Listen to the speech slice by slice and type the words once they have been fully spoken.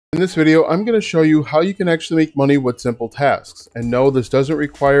In this video, I'm going to show you how you can actually make money with simple tasks. And no, this doesn't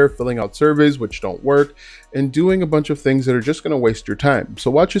require filling out surveys, which don't work, and doing a bunch of things that are just going to waste your time.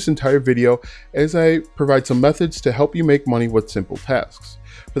 So watch this entire video as I provide some methods to help you make money with simple tasks.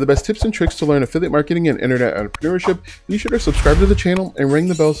 For the best tips and tricks to learn affiliate marketing and internet entrepreneurship, be sure to subscribe to the channel and ring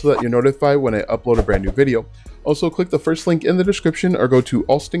the bell so that you're notified when I upload a brand new video. Also, click the first link in the description or go to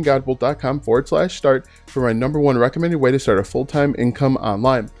alstongodbolt.com/start for my #1 recommended way to start a full-time income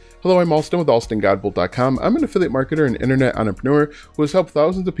online. Hello, I'm Alston with alstongodbolt.com. I'm an affiliate marketer and internet entrepreneur who has helped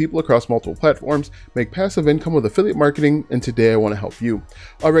thousands of people across multiple platforms make passive income with affiliate marketing, and today I want to help you.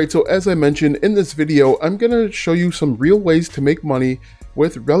 Alright, so as I mentioned in this video, I'm going to show you some real ways to make money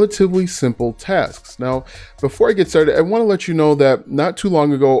with relatively simple tasks. Now, before I get started, I want to let you know that not too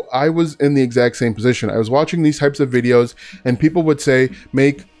long ago, I was in the exact same position. I was watching these types of videos and people would say,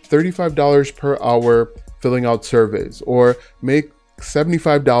 make $35 per hour filling out surveys, or make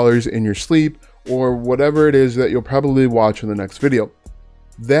 $75 in your sleep, or whatever it is that you'll probably watch in the next video.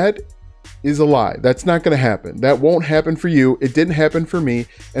 That is a lie. That's not going to happen. That won't happen for you. It didn't happen for me.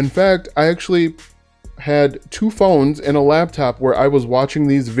 In fact, I actually had 2 phones and a laptop where I was watching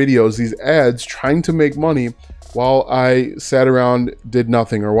these videos, these ads, trying to make money while I sat around, did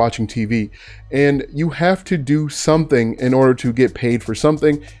nothing, or watching TV. And you have to do something in order to get paid for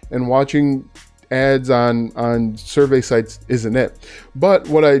something, and watching ads on survey sites isn't it. But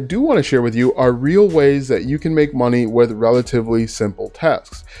what I do want to share with you are real ways that you can make money with relatively simple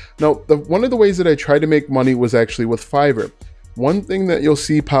tasks. Now, one of the ways that I tried to make money was actually with Fiverr. One thing that you'll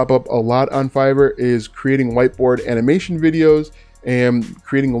see pop up a lot on Fiverr is creating whiteboard animation videos and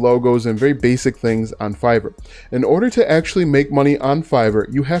creating logos and very basic things on Fiverr. In order to actually make money on Fiverr,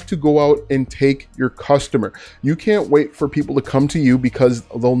 you have to go out and take your customer. You can't wait for people to come to you because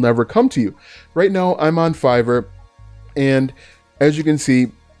they'll never come to you. Right now, I'm on Fiverr, and as you can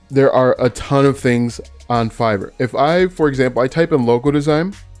see, there are a ton of things on Fiverr. If for example, I type in logo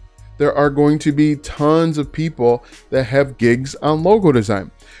design, there are going to be tons of people that have gigs on logo design.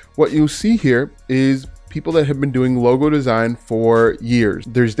 What you see here is people that have been doing logo design for years.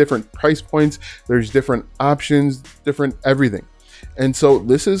 There's different price points, there's different options, different everything. And so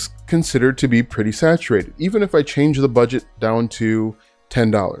this is considered to be pretty saturated. Even if I change the budget down to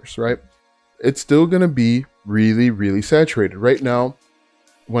 $10, right? It's still gonna be really, really saturated. Right now,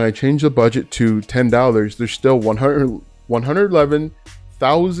 when I change the budget to $10, there's still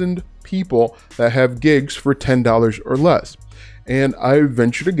 111,000 people that have gigs for $10 or less. And I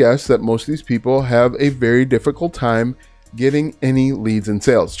venture to guess that most of these people have a very difficult time getting any leads and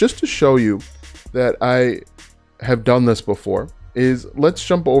sales. Just to show you that I have done this before, let's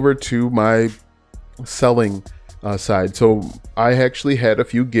jump over to my selling side. So I actually had a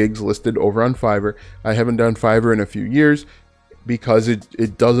few gigs listed over on Fiverr. I haven't done Fiverr in a few years because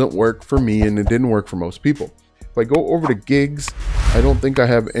it doesn't work for me, and it didn't work for most people. If I go over to gigs, I don't think I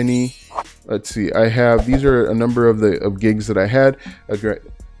have any. Let's see, these are a number of gigs that I had.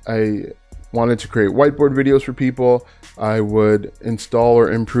 I wanted to create whiteboard videos for people. I would install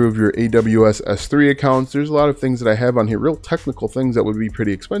or improve your AWS S3 accounts. There's a lot of things that I have on here, real technical things that would be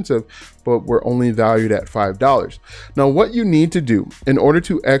pretty expensive, but were only valued at $5. Now, what you need to do in order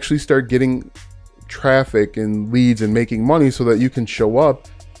to actually start getting traffic and leads and making money so that you can show up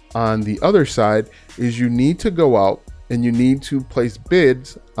on the other side is you need to go out and you need to place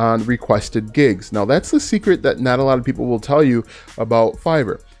bids on requested gigs. Now, that's the secret that not a lot of people will tell you about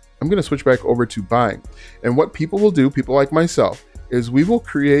Fiverr. I'm gonna switch back over to buying. And what people will do, people like myself, is we will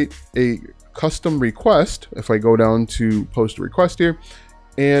create a custom request. If I go down to post a request here,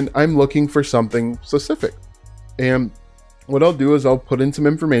 and I'm looking for something specific. And what I'll do is I'll put in some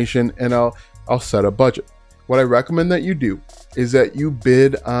information and I'll set a budget. What I recommend that you do is that you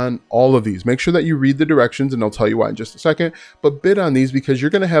bid on all of these. Make sure that you read the directions, and I'll tell you why in just a second, but bid on these because you're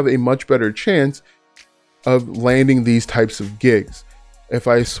gonna have a much better chance of landing these types of gigs. If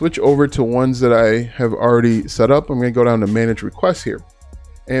I switch over to ones that I have already set up, I'm gonna go down to manage requests here.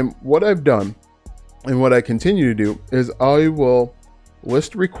 And what I've done and what I continue to do is I will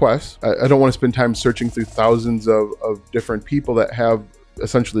list requests. I don't wanna spend time searching through thousands of different people that have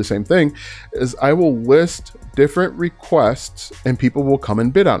essentially the same thing. Is I will list different requests and people will come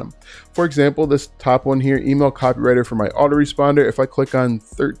and bid on them. For example, this top one here, email copywriter for my autoresponder. If I click on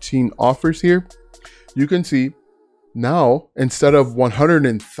 13 offers here, you can see now instead of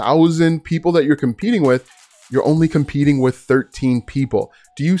 100,000 people that you're competing with, you're only competing with 13 people.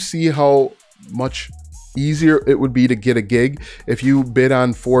 Do you see how much easier it would be to get a gig if you bid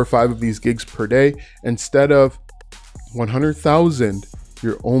on 4 or 5 of these gigs per day instead of 100,000?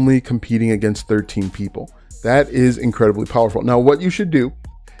 You're only competing against 13 people. That is incredibly powerful. Now, what you should do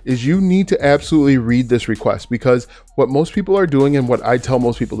is you need to absolutely read this request, because what most people are doing, and what I tell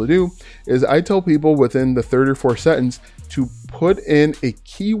most people to do, is I tell people within the third or fourth sentence to put in a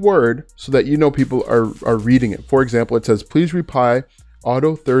keyword so that you know people are reading it. For example, it says, please reply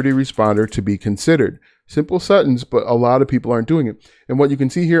auto 30 responder to be considered. Simple sentence, but a lot of people aren't doing it. And what you can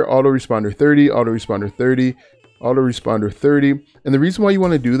see here, autoresponder 30, autoresponder 30, autoresponder 30. And the reason why you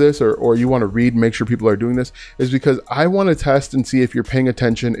want to do this, or you want to read, make sure people are doing this, is because I want to test and see if you're paying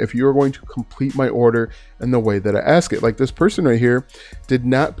attention, if you're going to complete my order in the way that I ask it. Like this person right here did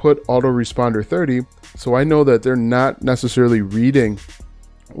not put autoresponder 30. So I know that they're not necessarily reading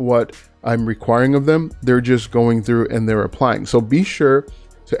what I'm requiring of them. They're just going through and they're applying. So be sure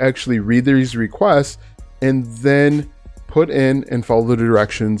to actually read these requests and then put in and follow the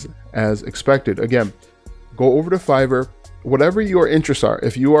directions as expected. Again, go over to Fiverr, whatever your interests are.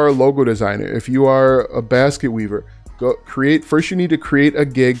 If you are a logo designer, if you are a basket weaver, go create. First, you need to create a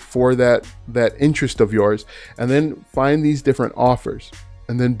gig for that interest of yours, and then find these different offers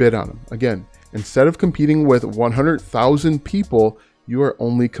and then bid on them. Again, instead of competing with 100,000 people, you are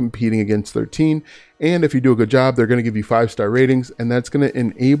only competing against 13. And if you do a good job, they're going to give you 5-star ratings, and that's going to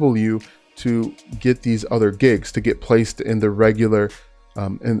enable you to get these other gigs, to get placed in the regular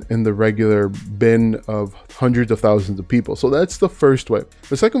in the regular bin of hundreds of thousands of people. So that's the first way.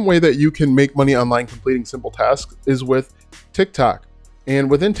 The second way that you can make money online completing simple tasks is with TikTok. And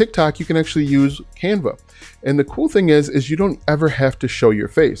within TikTok, you can actually use Canva. And the cool thing is you don't ever have to show your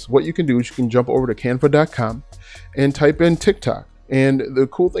face. What you can do is you can jump over to canva.com and type in TikTok. And the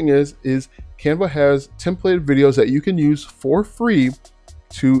cool thing is Canva has templated videos that you can use for free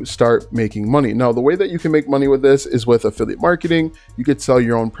to start making money. Now, the way that you can make money with this is with affiliate marketing. You could sell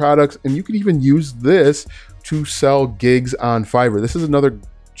your own products, and you could even use this to sell gigs on Fiverr. This is another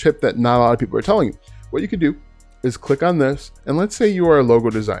tip that not a lot of people are telling you. What you could do is click on this, and let's say you are a logo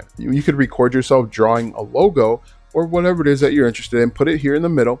designer. You could record yourself drawing a logo or whatever it is that you're interested in, put it here in the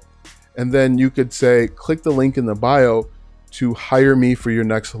middle, and then you could say, click the link in the bio to hire me for your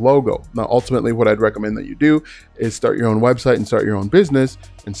next logo. Now, ultimately, what I'd recommend that you do is start your own website and start your own business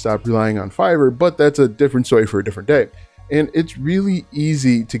and stop relying on Fiverr, but that's a different story for a different day. And it's really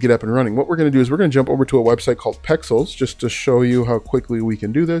easy to get up and running. What we're gonna do is we're gonna jump over to a website called Pexels, just to show you how quickly we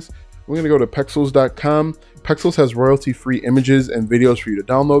can do this. We're gonna go to Pexels.com. Pexels has royalty-free images and videos for you to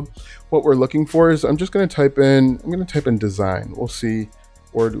download. What we're looking for is, I'm gonna type in design. We'll see,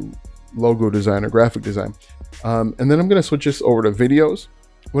 or logo design or graphic design. And then I'm going to switch this over to videos.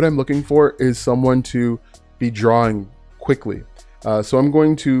 What I'm looking for is someone to be drawing quickly. So I'm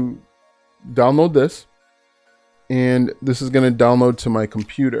going to download this, and this is going to download to my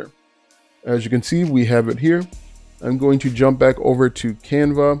computer. As you can see, we have it here. I'm going to jump back over to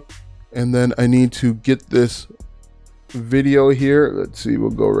Canva, and then I need to get this video here. Let's see,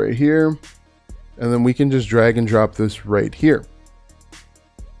 we'll go right here, and then we can just drag and drop this right here.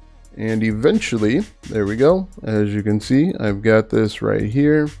 And eventually, there we go. As you can see, I've got this right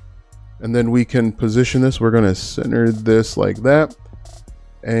here. And then we can position this. We're going to center this like that.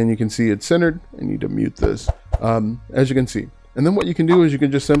 And you can see it's centered. I need to mute this, as you can see. And then what you can do is you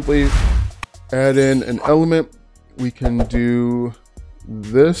can just simply add in an element. We can do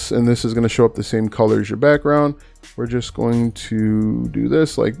this, and this is going to show up the same color as your background. We're just going to do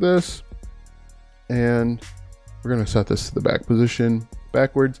this like this. And we're going to set this to the back position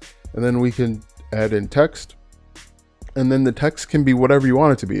backwards. And then we can add in text, and then the text can be whatever you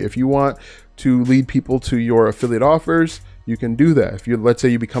want it to be. If you want to lead people to your affiliate offers, you can do that. If you, let's say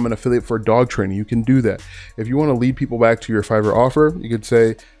you become an affiliate for dog training, you can do that. If you want to lead people back to your Fiverr offer, you could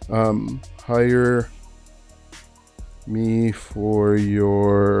say, hire me for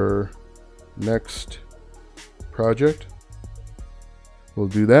your next project. We'll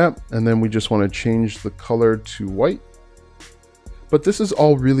do that. And then we just want to change the color to white. But this is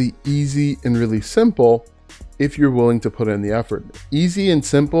all really easy and really simple if you're willing to put in the effort. Easy and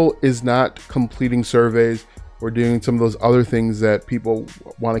simple is not completing surveys or doing some of those other things that people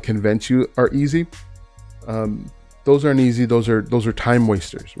want to convince you are easy. Those aren't easy. Those are time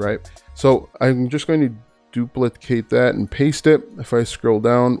wasters, right? So I'm just going to duplicate that and paste it. If I scroll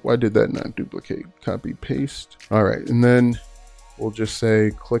down, why did that not duplicate? Copy, paste. All right, and then we'll just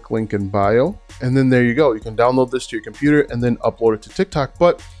say click link in bio, and then there you go. You can download this to your computer and then upload it to TikTok.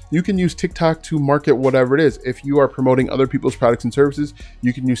 But you can use TikTok to market whatever it is. If you are promoting other people's products and services,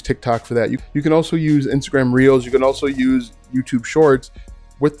 you can use TikTok for that. You can also use Instagram Reels. You can also use YouTube Shorts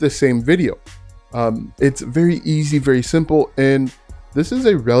with the same video. It's very easy, very simple, and this is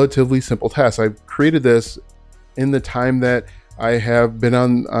a relatively simple task. I've created this in the time that I have been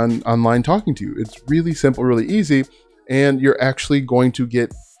online talking to you. It's really simple, really easy. And you're actually going to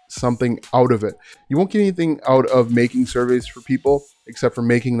get something out of it. You won't get anything out of making surveys for people except for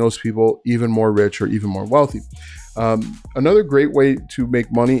making those people even more rich or even more wealthy. Another great way to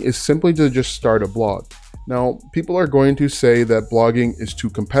make money is simply to just start a blog. Now, people are going to say that blogging is too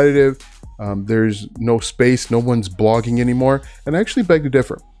competitive. There's no space, no one's blogging anymore, and I actually beg to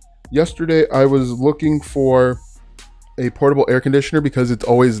differ. Yesterday, I was looking for a portable air conditioner because it's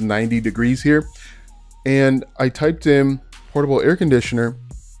always 90 degrees here, and I typed in portable air conditioner,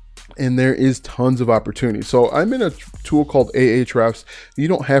 and there is tons of opportunity. So I'm in a tool called Ahrefs. You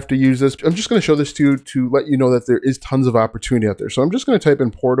don't have to use this. I'm just going to show this to you to let you know that there is tons of opportunity out there. So I'm just going to type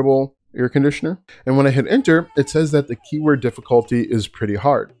in portable air conditioner. And when I hit enter, it says that the keyword difficulty is pretty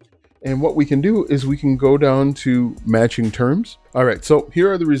hard. And what we can do is we can go down to matching terms. All right, so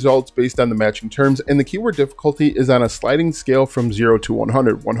here are the results based on the matching terms. And the keyword difficulty is on a sliding scale from 0 to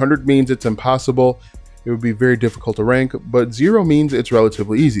 100. 100 means it's impossible. It would be very difficult to rank, but 0 means it's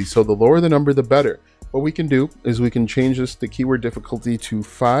relatively easy. So the lower the number, the better. What we can do is we can change this to keyword difficulty to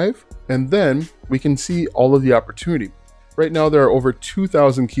 5, and then we can see all of the opportunity. Right now, there are over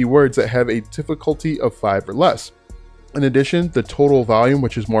 2,000 keywords that have a difficulty of 5 or less. In addition, the total volume,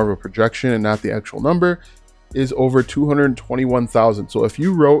 which is more of a projection and not the actual number, is over 221,000. So if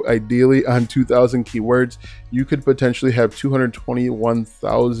you wrote ideally on 2,000 keywords, you could potentially have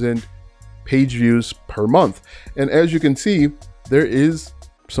 221,000 page views per month. And as you can see, there is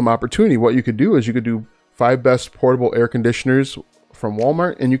some opportunity. What you could do is you could do 5 best portable air conditioners from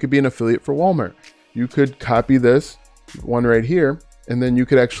Walmart, and you could be an affiliate for Walmart. You could copy this one right here, and then you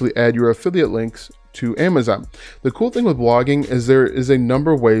could actually add your affiliate links to Amazon. The cool thing with blogging is there is a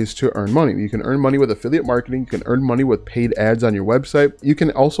number of ways to earn money. You can earn money with affiliate marketing. You can earn money with paid ads on your website. You can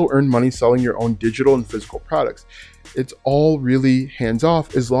also earn money selling your own digital and physical products. It's all really hands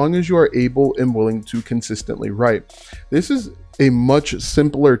off as long as you are able and willing to consistently write. This is a much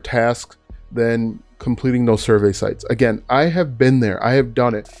simpler task than completing those survey sites. Again, I have been there. I have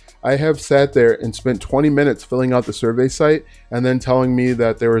done it. I have sat there and spent 20 minutes filling out the survey site and then telling me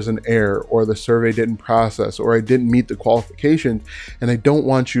that there was an error or the survey didn't process or I didn't meet the qualifications. And I don't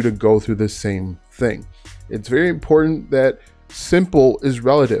want you to go through the same thing. It's very important that simple is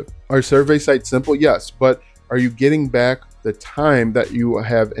relative. Are survey sites simple? Yes, but are you getting back the time that you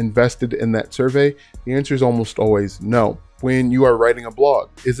have invested in that survey? The answer is almost always no. When you are writing a blog,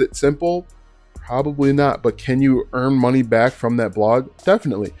 is it simple? Probably not, but can you earn money back from that blog?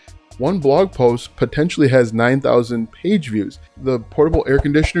 Definitely. One blog post potentially has 9,000 page views. The portable air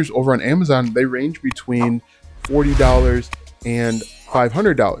conditioners over on Amazon, they range between $40 and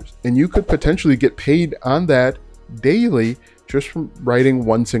 $500. And you could potentially get paid on that daily just from writing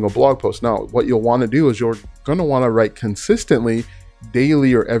one single blog post. Now, what you'll want to do is you're going to want to write consistently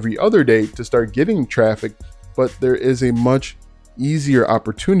daily or every other day to start getting traffic, but there is a much easier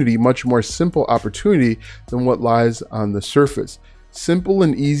opportunity, much more simple opportunity than what lies on the surface. Simple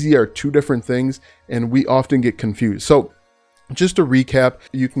and easy are two different things, and we often get confused. So just to recap,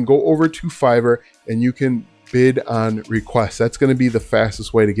 you can go over to Fiverr and you can bid on requests. That's going to be the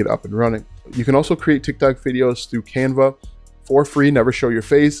fastest way to get up and running. You can also create TikTok videos through Canva for free, never show your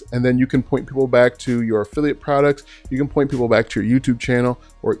face, and then you can point people back to your affiliate products. You can point people back to your YouTube channel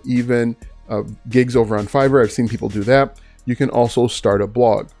or even gigs over on Fiverr. I've seen people do that. You can also start a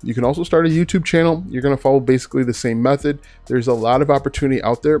blog. You can also start a YouTube channel. You're going to follow basically the same method. There's a lot of opportunity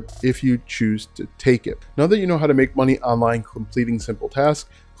out there if you choose to take it. Now that you know how to make money online completing simple tasks,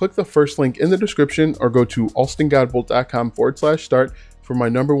 click the first link in the description or go to alstongodbolt.com/start for my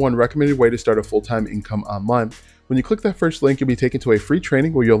 #1 recommended way to start a full-time income online. When you click that first link, you'll be taken to a free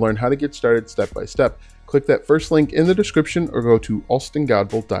training where you'll learn how to get started step by step. Click that first link in the description or go to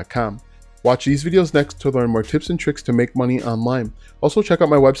alstongodbolt.com. Watch these videos next to learn more tips and tricks to make money online. Also check out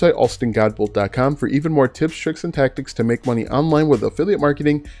my website, alstongodbolt.com, for even more tips, tricks, and tactics to make money online with affiliate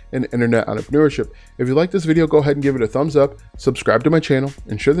marketing and internet entrepreneurship. If you like this video, go ahead and give it a thumbs up, subscribe to my channel,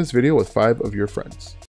 and share this video with 5 of your friends.